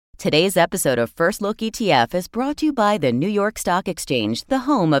Today's episode of First Look ETF is brought to you by the New York Stock Exchange, the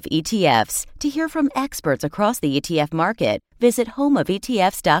home of ETFs. To hear from experts across the ETF market, visit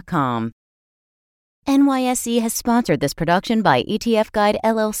homeofetfs.com. NYSE has sponsored this production by ETF Guide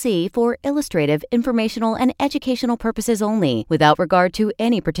LLC for illustrative, informational, and educational purposes only, without regard to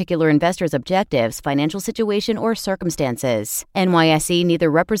any particular investor's objectives, financial situation, or circumstances. NYSE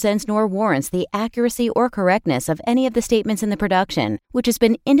neither represents nor warrants the accuracy or correctness of any of the statements in the production, which has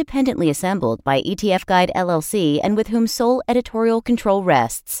been independently assembled by ETF Guide LLC and with whom sole editorial control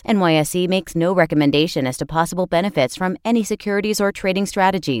rests. NYSE makes no recommendation as to possible benefits from any securities or trading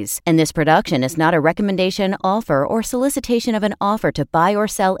strategies, and this production is not a recommendation, offer, or solicitation of an offer to buy or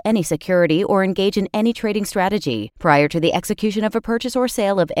sell any security or engage in any trading strategy. Prior to the execution of a purchase or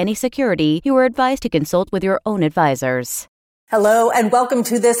sale of any security, you are advised to consult with your own advisors. Hello and welcome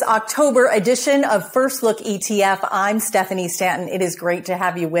to this October edition of First Look ETF. I'm Stephanie Stanton. It is great to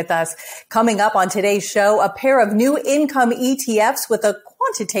have you with us. Coming up on today's show, a pair of new income ETFs with a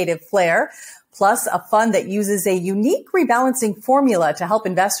quantitative flair, plus a fund that uses a unique rebalancing formula to help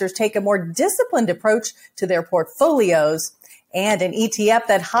investors take a more disciplined approach to their portfolios, and an ETF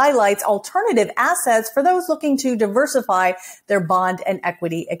that highlights alternative assets for those looking to diversify their bond and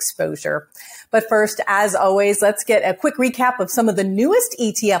equity exposure. But first, as always, let's get a quick recap of some of the newest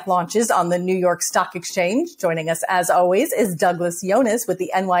ETF launches on the New York Stock Exchange. Joining us, as always, is Douglas Yones with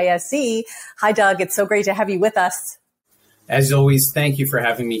the NYSE. Hi, Doug. It's so great to have you with us. As always, thank you for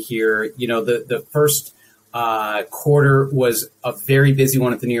having me here. You know, the first quarter was a very busy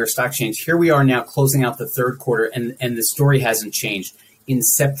one at the New York Stock Exchange. Here we are now closing out the third quarter, and the story hasn't changed. In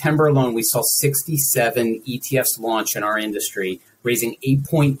September alone, we saw 67 ETFs launch in our industry, raising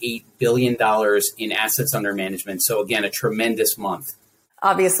 $8.8 billion in assets under management. So again, a tremendous month.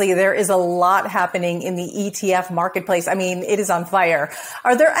 Obviously, there is a lot happening in the ETF marketplace. I mean, it is on fire.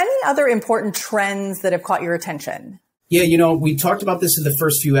 Are there any other important trends that have caught your attention? Yeah, you know, we talked about this in the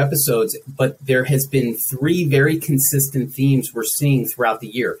first few episodes, but there has been three very consistent themes we're seeing throughout the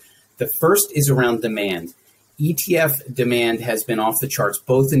year. The first is around demand. ETF demand has been off the charts,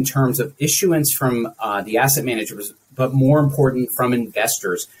 both in terms of issuance from the asset managers, but more important from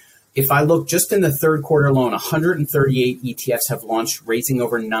investors. If I look just in the third quarter alone, 138 ETFs have launched, raising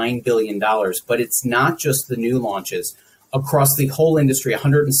over $9 billion. But it's not just the new launches. Across the whole industry,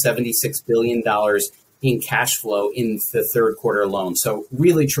 $176 billion in cash flow in the third quarter alone. So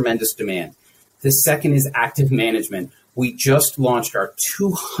really tremendous demand. The second is active management. We just launched our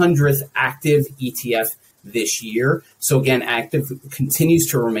 200th active ETF this year. So again, active continues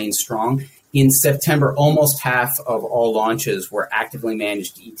to remain strong. In September, almost half of all launches were actively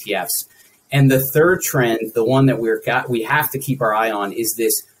managed ETFs. And the third trend, the one that we have to keep our eye on, is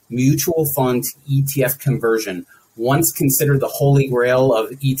this mutual fund ETF conversion. Once considered the holy grail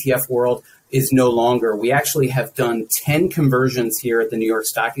of ETF world, is no longer. We actually have done 10 conversions here at the New York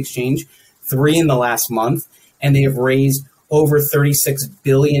Stock Exchange, 3 in the last month, and they have raised over $36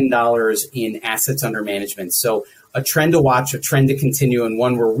 billion in assets under management. So a trend to watch, a trend to continue, and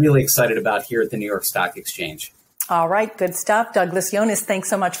one we're really excited about here at the New York Stock Exchange. All right, good stuff. Douglas Yones, thanks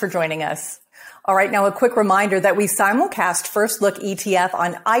so much for joining us. All right, now a quick reminder that we simulcast First Look ETF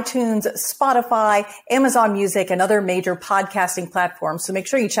on iTunes, Spotify, Amazon Music, and other major podcasting platforms, so make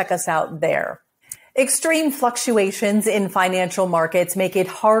sure you check us out there. Extreme fluctuations in financial markets make it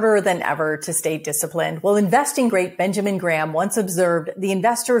harder than ever to stay disciplined. Well, investing great Benjamin Graham once observed the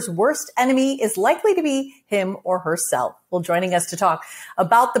investor's worst enemy is likely to be him or herself. Well, joining us to talk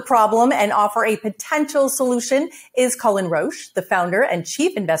about the problem and offer a potential solution is Cullen Roche, the founder and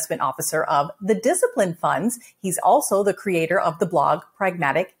chief investment officer of the Discipline Funds. He's also the creator of the blog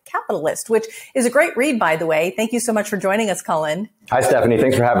Pragmatic Capitalist, which is a great read, by the way. Thank you so much for joining us, Cullen. Hi, Stephanie.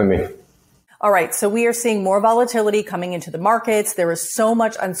 Thanks for having me. All right. So we are seeing more volatility coming into the markets. There is so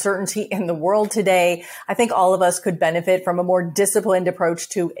much uncertainty in the world today. I think all of us could benefit from a more disciplined approach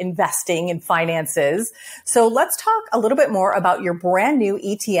to investing in finances. So let's talk a little bit more about your brand new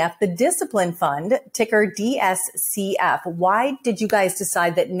ETF, the Discipline Fund, ticker DSCF. Why did you guys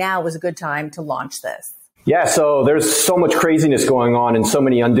decide that now was a good time to launch this? Yeah, so there's so much craziness going on and so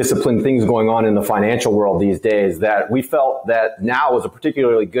many undisciplined things going on in the financial world these days that we felt that now was a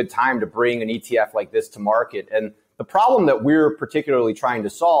particularly good time to bring an ETF like this to market. And the problem that we're particularly trying to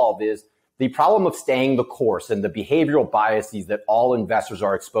solve is the problem of staying the course and the behavioral biases that all investors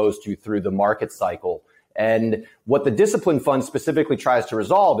are exposed to through the market cycle. And what the Discipline Fund specifically tries to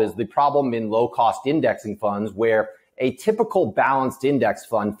resolve is the problem in low-cost indexing funds where a typical balanced index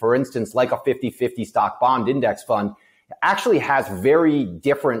fund, for instance, like a 50-50 stock bond index fund, actually has very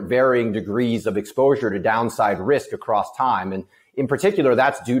different varying degrees of exposure to downside risk across time. And in particular,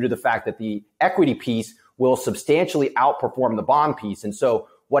 that's due to the fact that the equity piece will substantially outperform the bond piece. And so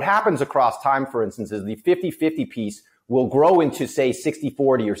what happens across time, for instance, is the 50-50 piece will grow into, say, 60-40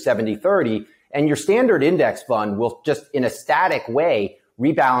 or 70-30, and your standard index fund will just in a static way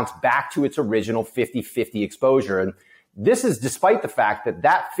rebalance back to its original 50-50 exposure. And this is despite the fact that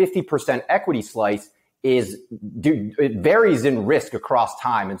that 50% equity slice it varies in risk across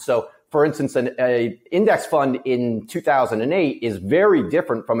time. And so, for instance, an index fund in 2008 is very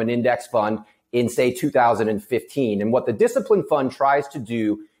different from an index fund in, say, 2015. And what the discipline fund tries to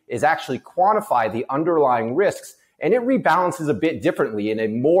do is actually quantify the underlying risks, and it rebalances a bit differently in a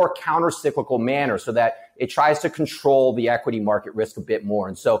more counter-cyclical manner so that it tries to control the equity market risk a bit more.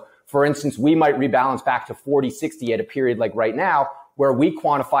 And so, for instance, we might rebalance back to 40-60 at a period like right now, where we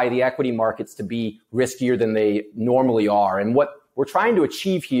quantify the equity markets to be riskier than they normally are. And what we're trying to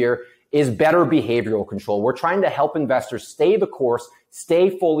achieve here is better behavioral control. We're trying to help investors stay the course,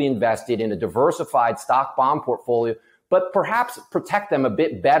 stay fully invested in a diversified stock bond portfolio, but perhaps protect them a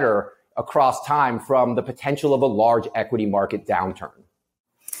bit better across time from the potential of a large equity market downturn.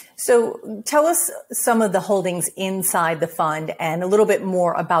 So tell us some of the holdings inside the fund and a little bit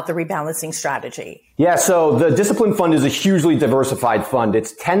more about the rebalancing strategy. Yeah, so the Discipline Fund is a hugely diversified fund.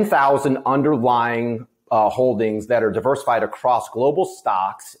 It's 10,000 underlying holdings that are diversified across global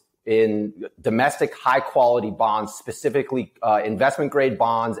stocks in domestic high-quality bonds, specifically investment-grade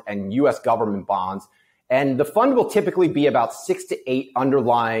bonds and U.S. government bonds. And the fund will typically be about 6 to 8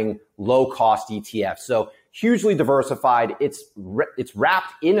 underlying low-cost ETFs. So hugely diversified. It's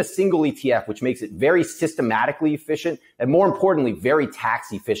wrapped in a single ETF, which makes it very systematically efficient and, more importantly, very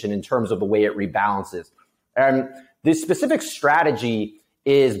tax efficient in terms of the way it rebalances. And this specific strategy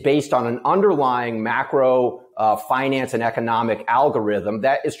is based on an underlying macro finance and economic algorithm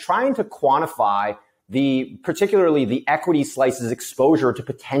that is trying to quantify particularly the equity slice's exposure to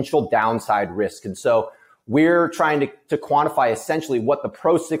potential downside risk. And so we're trying to quantify essentially what the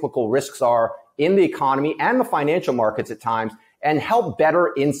pro-cyclical risks are in the economy and the financial markets at times, and help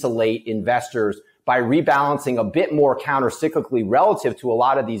better insulate investors by rebalancing a bit more counter-cyclically relative to a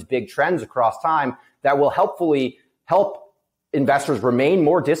lot of these big trends across time that will helpfully help investors remain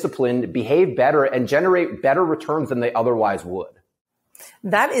more disciplined, behave better, and generate better returns than they otherwise would.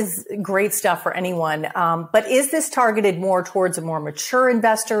 That is great stuff for anyone. But is this targeted more towards a more mature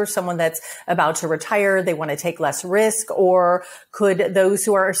investor, someone that's about to retire, they want to take less risk, or could those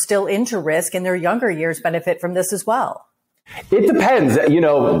who are still into risk in their younger years benefit from this as well? It depends.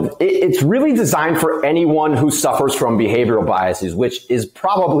 It's really designed for anyone who suffers from behavioral biases, which is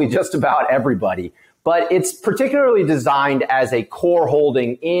probably just about everybody. But it's particularly designed as a core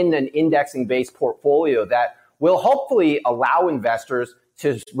holding in an indexing-based portfolio that will hopefully allow investors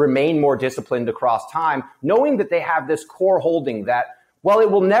to remain more disciplined across time, knowing that they have this core holding that, while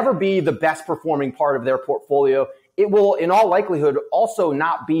it will never be the best performing part of their portfolio, it will, in all likelihood, also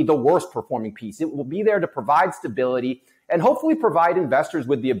not be the worst performing piece. It will be there to provide stability and hopefully provide investors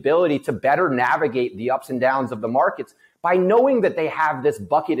with the ability to better navigate the ups and downs of the markets by knowing that they have this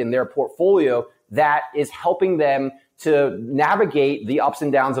bucket in their portfolio that is helping them to navigate the ups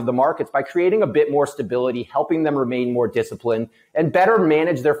and downs of the markets by creating a bit more stability, helping them remain more disciplined, and better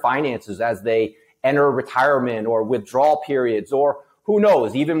manage their finances as they enter retirement or withdrawal periods, or who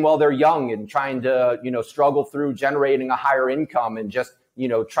knows, even while they're young and trying to, struggle through generating a higher income and just,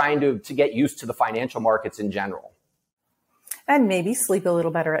 trying to get used to the financial markets in general. And maybe sleep a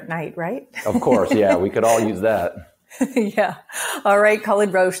little better at night, right? Of course, yeah, we could all use that. Yeah. All right, Cullen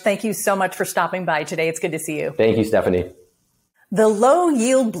Roche, thank you so much for stopping by today. It's good to see you. Thank you, Stephanie. The low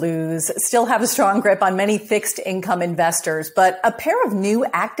yield blues still have a strong grip on many fixed income investors, but a pair of new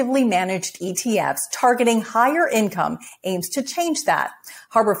actively managed ETFs targeting higher income aims to change that.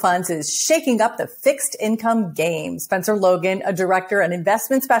 Harbor Funds is shaking up the fixed income game. Spencer Logan, a director and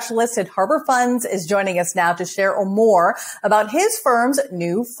investment specialist at Harbor Funds, is joining us now to share more about his firm's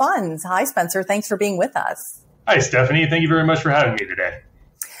new funds. Hi, Spencer. Thanks for being with us. Hi, Stephanie. Thank you very much for having me today.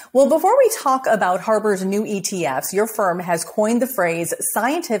 Well, before we talk about Harbor's new ETFs, your firm has coined the phrase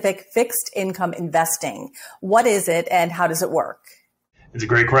scientific fixed income investing. What is it and how does it work? It's a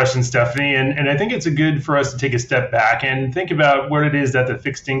great question, Stephanie. And I think it's good for us to take a step back and think about what it is that the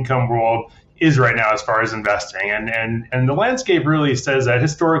fixed income world is right now as far as investing. And the landscape really says that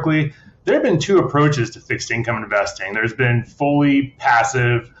historically, there have been two approaches to fixed income investing. There's been fully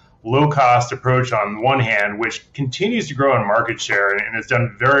passive, low-cost approach on one hand, which continues to grow in market share and has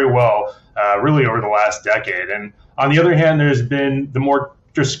done very well really over the last decade. And on the other hand, there's been the more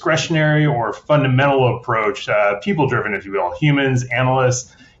discretionary or fundamental approach, people-driven, if you will, humans,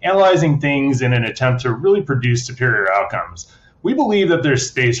 analysts, analyzing things in an attempt to really produce superior outcomes. we believe that there's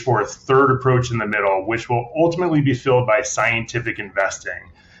space for a third approach in the middle, which will ultimately be filled by scientific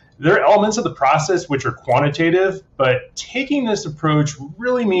investing. There are elements of the process which are quantitative, but taking this approach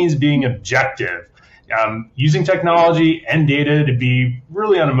really means being objective, using technology and data to be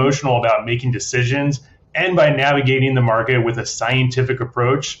really unemotional about making decisions, and by navigating the market with a scientific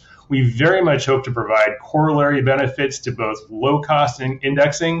approach. We very much hope to provide corollary benefits to both low-cost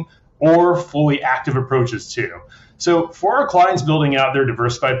indexing or fully active approaches too. So for our clients building out their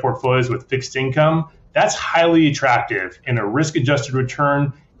diversified portfolios with fixed income, that's highly attractive in a risk-adjusted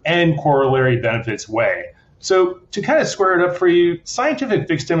return and corollary benefits way. So to kind of square it up for you, scientific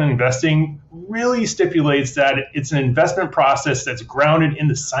fixed income investing really stipulates that it's an investment process that's grounded in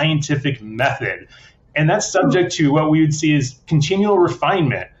the scientific method. And that's subject to what we would see as continual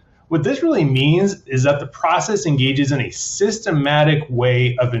refinement. What this really means is that the process engages in a systematic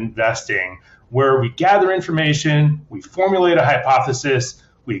way of investing where we gather information, we formulate a hypothesis,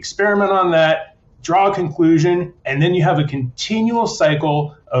 we experiment on that, draw a conclusion, and then you have a continual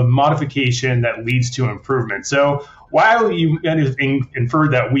cycle of modification that leads to improvement. So while you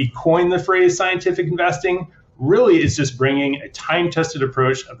inferred that we coined the phrase scientific investing, really it's just bringing a time-tested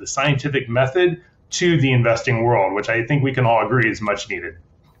approach of the scientific method to the investing world, which I think we can all agree is much needed.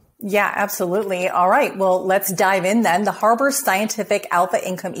 Yeah, absolutely. All right. Well, let's dive in then. The Harbor Scientific Alpha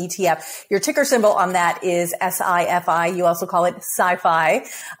Income ETF. Your ticker symbol on that is SIFI. You also call it SciFi.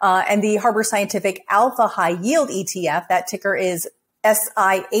 And the Harbor Scientific Alpha High Yield ETF, that ticker is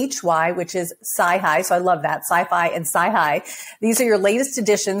SIHY, which is Sci-High. So I love that. SciFi and Sci-High. These are your latest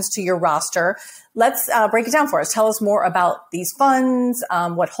additions to your roster. Let's break it down for us. Tell us more about these funds,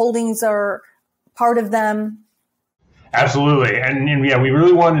 what holdings are part of them. Absolutely. And yeah, we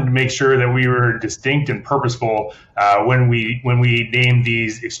really wanted to make sure that we were distinct and purposeful when we named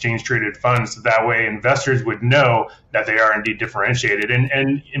these exchange traded funds. So that way investors would know that they are indeed differentiated.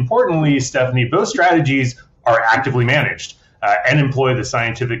 And importantly, Stephanie, both strategies are actively managed and employ the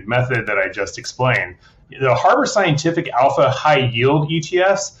scientific method that I just explained. The Harbor Scientific Alpha High Yield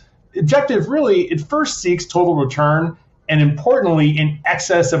ETFs, objective really, it first seeks total return and importantly in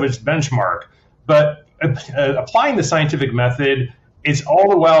excess of its benchmark. But applying the scientific method, it's all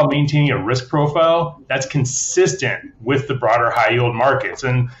the while maintaining a risk profile that's consistent with the broader high yield markets.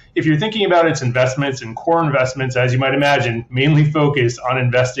 And if you're thinking about its investments and core investments, as you might imagine, mainly focus on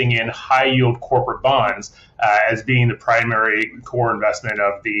investing in high yield corporate bonds as being the primary core investment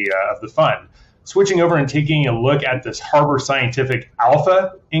of the fund. Switching over and taking a look at this Harbor Scientific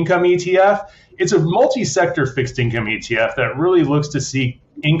Alpha Income ETF, it's a multi-sector fixed income ETF that really looks to seek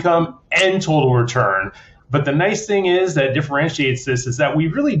income and total return. But the nice thing is that differentiates this is that we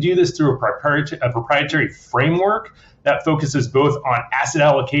really do this through a proprietary framework that focuses both on asset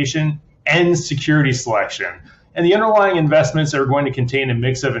allocation and security selection. And the underlying investments are going to contain a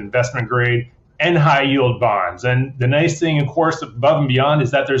mix of investment grade and high yield bonds. And the nice thing, of course, above and beyond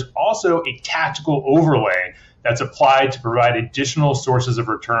is that there's also a tactical overlay that's applied to provide additional sources of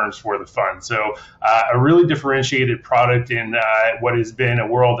returns for the fund. So a really differentiated product in what has been a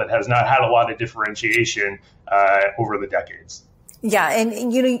world that has not had a lot of differentiation over the decades. Yeah.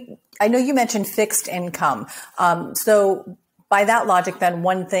 And you know, I know you mentioned fixed income. So by that logic, then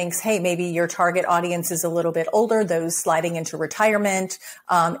one thinks, hey, maybe your target audience is a little bit older, those sliding into retirement.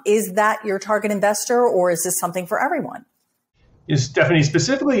 Is that your target investor, or is this something for everyone? Stephanie,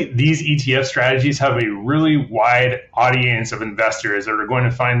 specifically, these ETF strategies have a really wide audience of investors that are going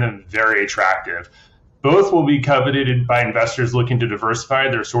to find them very attractive. Both will be coveted by investors looking to diversify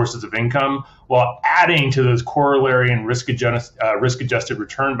their sources of income while adding to those corollary and risk-adjusted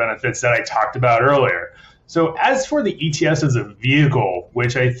return benefits that I talked about earlier. So as for the ETFs as a vehicle,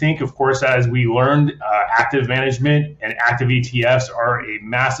 which I think, of course, as we learned, active management and active ETFs are a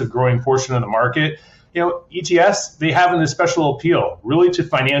massive growing portion of the market. You know, ETFs, they have an special appeal really to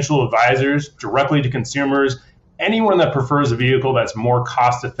financial advisors, directly to consumers, anyone that prefers a vehicle that's more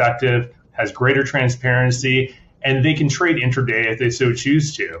cost effective, has greater transparency, and they can trade intraday if they so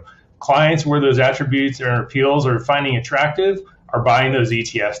choose to. Clients where those attributes and appeals are finding attractive are buying those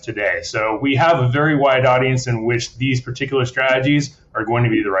ETFs today. So we have a very wide audience in which these particular strategies are going to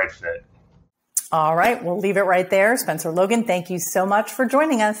be the right fit. All right, we'll leave it right there. Spencer Logan, thank you so much for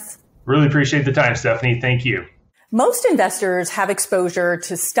joining us. Really appreciate the time, Stephanie. Thank you. Most investors have exposure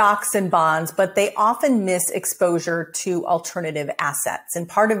to stocks and bonds, but they often miss exposure to alternative assets. And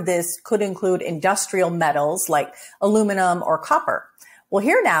part of this could include industrial metals like aluminum or copper. Well,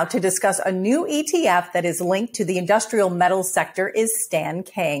 here now to discuss a new ETF that is linked to the industrial metals sector is Stan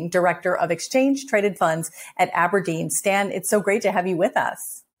Kang, Director of Exchange Traded Funds at Aberdeen. Stan, it's so great to have you with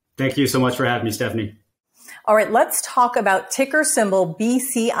us. Thank you so much for having me, Stephanie. All right, let's talk about ticker symbol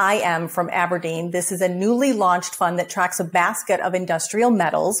BCIM from Aberdeen. This is a newly launched fund that tracks a basket of industrial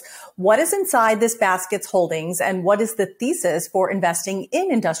metals. What is inside this basket's holdings, and what is the thesis for investing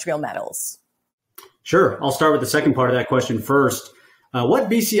in industrial metals? Sure. I'll start with the second part of that question first. What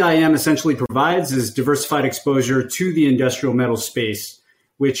BCIM essentially provides is diversified exposure to the industrial metal space,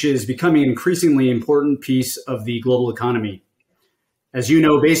 which is becoming an increasingly important piece of the global economy. As you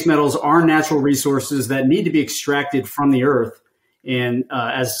know, base metals are natural resources that need to be extracted from the earth, and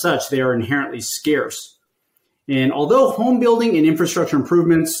as such, they are inherently scarce. And although home building and infrastructure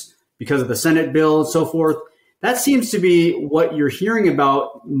improvements, because of the Senate bill and so forth, that seems to be what you're hearing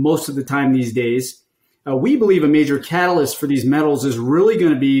about most of the time these days, we believe a major catalyst for these metals is really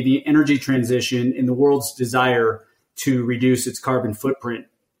going to be the energy transition and the world's desire to reduce its carbon footprint.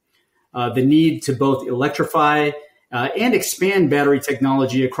 The need to both electrify and expand battery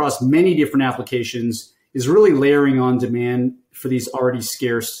technology across many different applications is really layering on demand for these already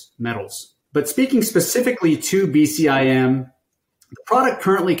scarce metals. But speaking specifically to BCIM, the product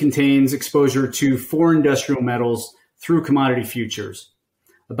currently contains exposure to 4 industrial metals through commodity futures.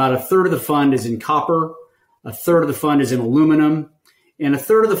 About a third of the fund is in copper, a third of the fund is in aluminum, and a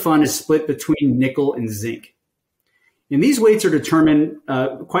third of the fund is split between nickel and zinc. And these weights are determined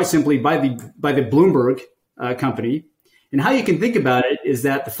quite simply by the Bloomberg company. And how you can think about it is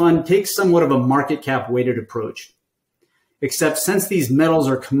that the fund takes somewhat of a market cap weighted approach. Except since these metals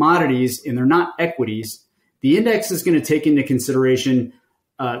are commodities and they're not equities, the index is going to take into consideration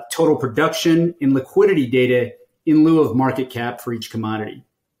total production and liquidity data in lieu of market cap for each commodity.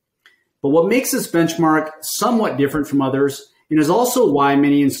 But what makes this benchmark somewhat different from others, and is also why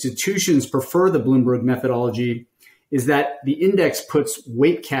many institutions prefer the Bloomberg methodology, is that the index puts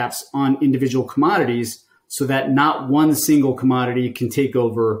weight caps on individual commodities so that not one single commodity can take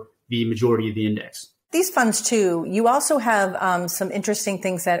over the majority of the index. These funds, too, you also have some interesting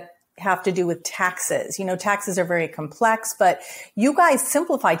things that have to do with taxes. You know, taxes are very complex, but you guys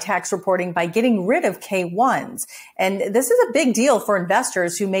simplify tax reporting by getting rid of K-1s. And this is a big deal for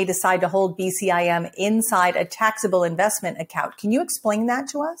investors who may decide to hold BCIM inside a taxable investment account. Can you explain that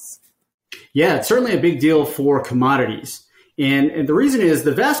to us? Yeah, it's certainly a big deal for commodities. And the reason is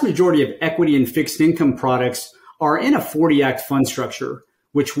the vast majority of equity and fixed income products are in a 40 Act fund structure,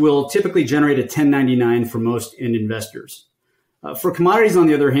 which will typically generate a 1099 for most end investors. For commodities, on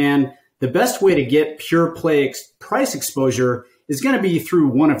the other hand, the best way to get pure play price exposure is going to be through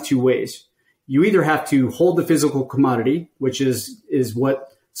one of two ways. You either have to hold the physical commodity, which is what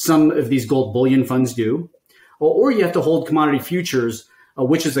some of these gold bullion funds do, or you have to hold commodity futures,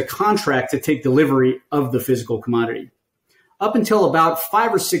 which is a contract to take delivery of the physical commodity. Up until about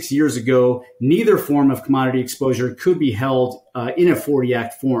 5 or 6 years ago, neither form of commodity exposure could be held in a 40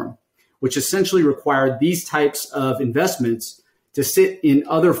 Act form, which essentially required these types of investments to sit in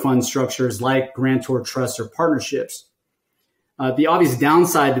other fund structures like grantor trusts or partnerships. The obvious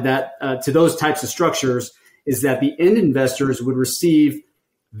downside to that, to those types of structures, is that the end investors would receive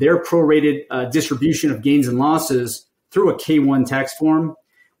their prorated distribution of gains and losses through a K-1 tax form,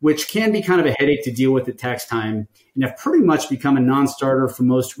 which can be kind of a headache to deal with at tax time and have pretty much become a non-starter for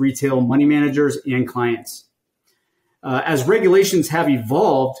most retail money managers and clients. As regulations have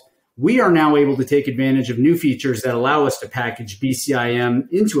evolved, we are now able to take advantage of new features that allow us to package BCIM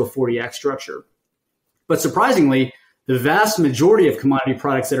into a 40 Act structure. But surprisingly, the vast majority of commodity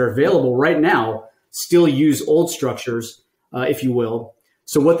products that are available right now still use old structures, if you will.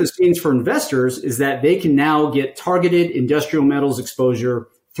 So what this means for investors is that they can now get targeted industrial metals exposure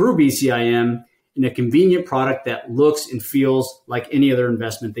through BCIM in a convenient product that looks and feels like any other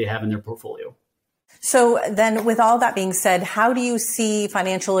investment they have in their portfolio. So then with all that being said, how do you see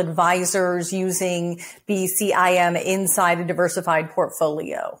financial advisors using BCIM inside a diversified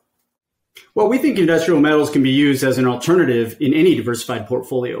portfolio? Well, we think industrial metals can be used as an alternative in any diversified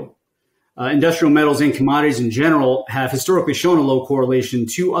portfolio. Industrial metals and commodities in general have historically shown a low correlation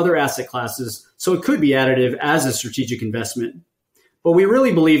to other asset classes, so it could be additive as a strategic investment. But we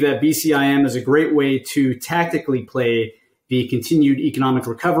really believe that BCIM is a great way to tactically play the continued economic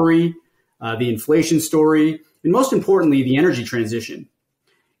recovery, the inflation story, and most importantly, the energy transition.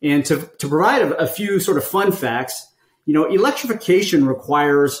 And to provide a few sort of fun facts, you know, electrification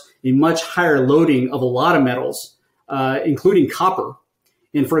requires a much higher loading of a lot of metals, including copper.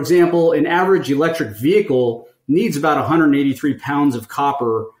 And for example, an average electric vehicle needs about 183 pounds of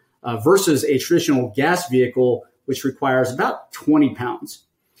copper versus a traditional gas vehicle, which requires about 20 pounds.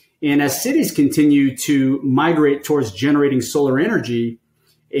 And as cities continue to migrate towards generating solar energy,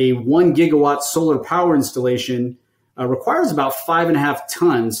 a 1 gigawatt solar power installation requires about 5.5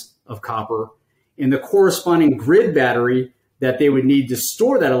 tons of copper. And the corresponding grid battery that they would need to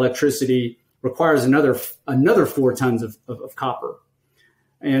store that electricity requires another 4 tons of copper.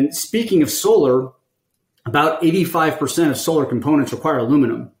 And speaking of solar, about 85% of solar components require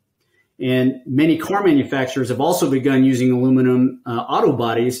aluminum. And many car manufacturers have also begun using aluminum auto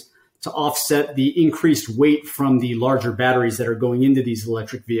bodies to offset the increased weight from the larger batteries that are going into these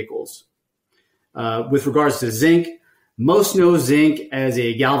electric vehicles. With regards to zinc, most know zinc as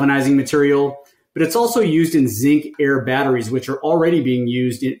a galvanizing material, but it's also used in zinc air batteries, which are already being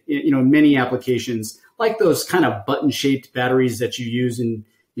used in many applications, like those kind of button-shaped batteries that you use in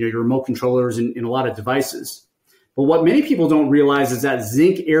your remote controllers and in a lot of devices. But what many people don't realize is that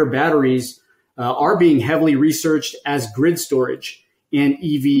zinc air batteries are being heavily researched as grid storage and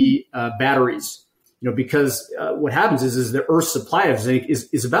EV batteries. Because what happens is the Earth's supply of zinc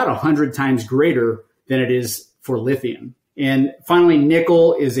is about 100 times greater than it is for lithium. And finally,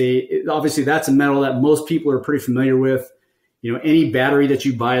 nickel is obviously that's a metal that most people are pretty familiar with. Any battery that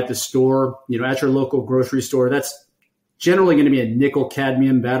you buy at the store, at your local grocery store, that's generally going to be a nickel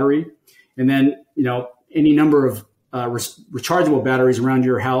cadmium battery. And then, any number of rechargeable batteries around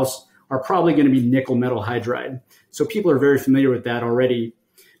your house are probably going to be nickel metal hydride. So people are very familiar with that already.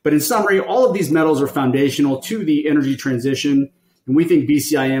 But in summary, all of these metals are foundational to the energy transition. And we think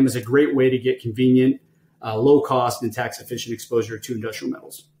BCIM is a great way to get convenient, low cost and tax efficient exposure to industrial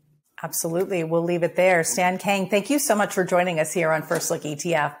metals. Absolutely. We'll leave it there. Stan Kang, thank you so much for joining us here on First Look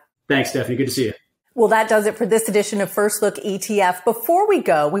ETF. Thanks, Stephanie. Good to see you. Well, that does it for this edition of First Look ETF. Before we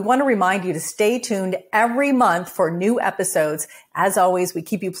go, we want to remind you to stay tuned every month for new episodes. As always, we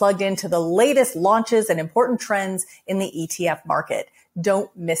keep you plugged into the latest launches and important trends in the ETF market.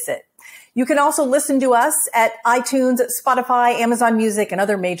 Don't miss it. You can also listen to us at iTunes, Spotify, Amazon Music, and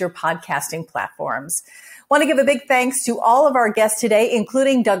other major podcasting platforms. Want to give a big thanks to all of our guests today,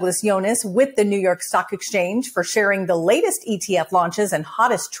 including Douglas Yones with the New York Stock Exchange for sharing the latest ETF launches and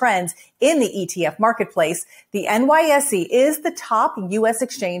hottest trends in the ETF marketplace. The NYSE is the top U.S.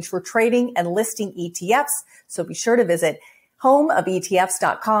 exchange for trading and listing ETFs, so be sure to visit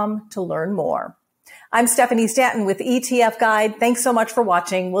homeofetfs.com to learn more. I'm Stephanie Stanton with ETF Guide. Thanks so much for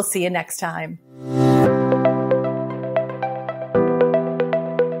watching. We'll see you next time.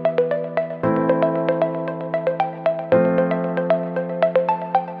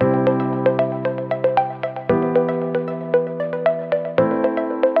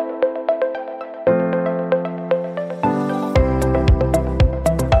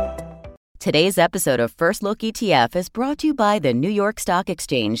 Today's episode of First Look ETF is brought to you by the New York Stock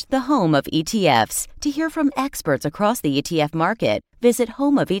Exchange, the home of ETFs. To hear from experts across the ETF market, visit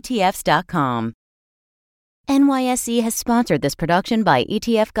homeofetfs.com. NYSE has sponsored this production by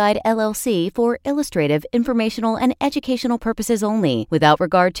ETF Guide LLC for illustrative, informational, and educational purposes only, without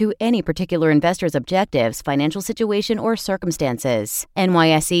regard to any particular investor's objectives, financial situation, or circumstances.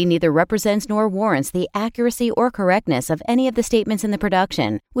 NYSE neither represents nor warrants the accuracy or correctness of any of the statements in the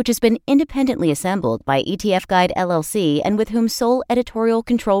production, which has been independently assembled by ETF Guide LLC and with whom sole editorial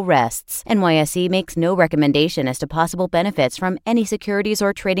control rests. NYSE makes no recommendation as to possible benefits from any securities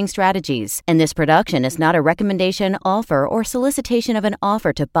or trading strategies, and this production is not a recommendation, offer, or solicitation of an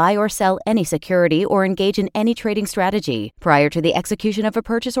offer to buy or sell any security or engage in any trading strategy. Prior to the execution of a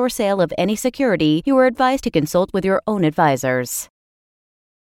purchase or sale of any security, you are advised to consult with your own advisors.